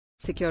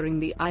Securing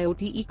the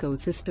IoT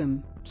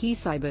ecosystem, key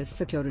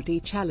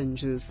cybersecurity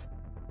challenges.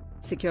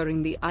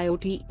 Securing the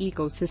IoT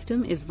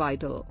ecosystem is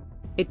vital.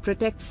 It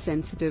protects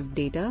sensitive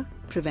data,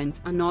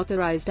 prevents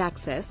unauthorized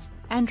access,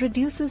 and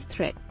reduces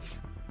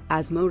threats.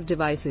 As more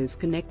devices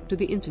connect to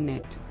the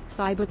internet,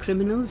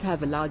 cybercriminals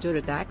have a larger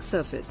attack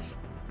surface.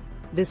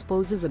 This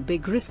poses a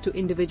big risk to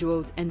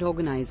individuals and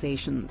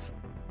organizations.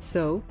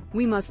 So,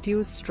 we must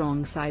use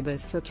strong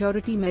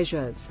cybersecurity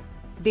measures.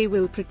 They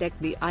will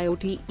protect the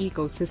IoT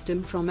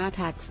ecosystem from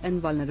attacks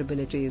and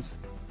vulnerabilities.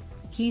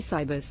 Key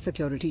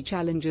cybersecurity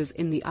challenges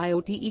in the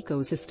IoT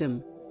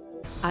ecosystem.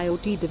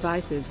 IoT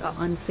devices are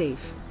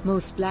unsafe.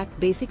 Most lack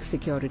basic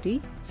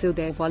security, so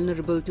they're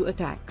vulnerable to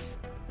attacks.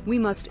 We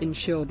must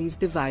ensure these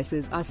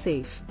devices are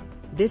safe.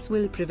 This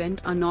will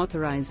prevent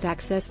unauthorized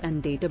access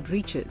and data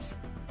breaches.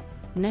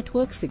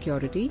 Network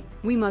security.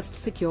 We must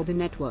secure the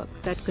network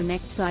that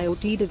connects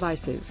IoT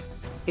devices.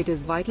 It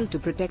is vital to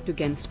protect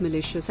against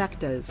malicious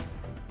actors.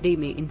 They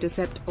may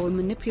intercept or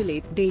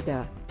manipulate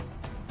data.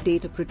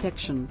 Data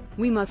protection.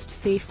 We must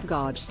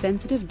safeguard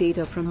sensitive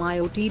data from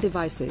IoT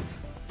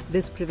devices.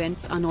 This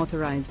prevents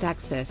unauthorized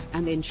access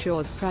and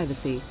ensures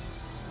privacy.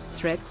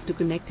 Threats to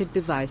connected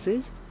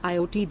devices.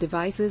 IoT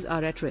devices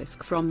are at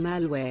risk from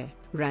malware,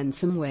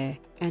 ransomware,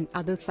 and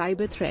other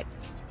cyber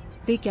threats.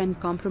 They can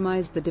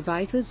compromise the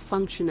device's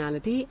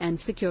functionality and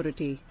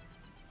security.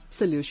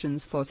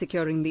 Solutions for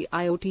securing the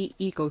IoT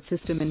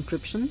ecosystem.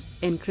 Encryption.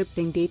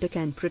 Encrypting data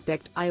can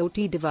protect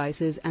IoT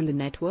devices and the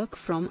network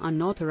from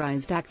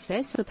unauthorized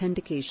access.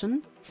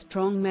 Authentication.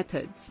 Strong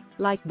methods,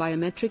 like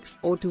biometrics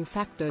or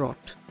two-factor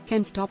auth,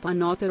 can stop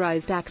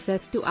unauthorized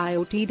access to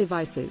IoT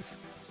devices.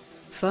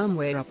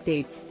 Firmware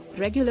updates.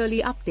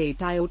 Regularly update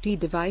IoT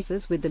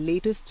devices with the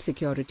latest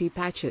security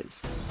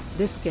patches.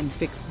 This can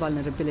fix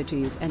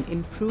vulnerabilities and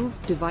improve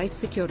device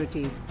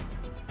security.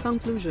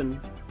 Conclusion.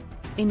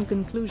 In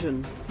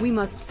conclusion, we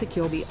must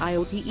secure the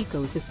IoT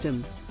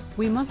ecosystem.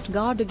 We must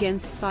guard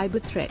against cyber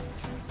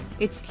threats.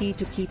 It's key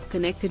to keep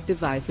connected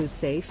devices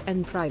safe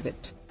and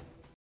private.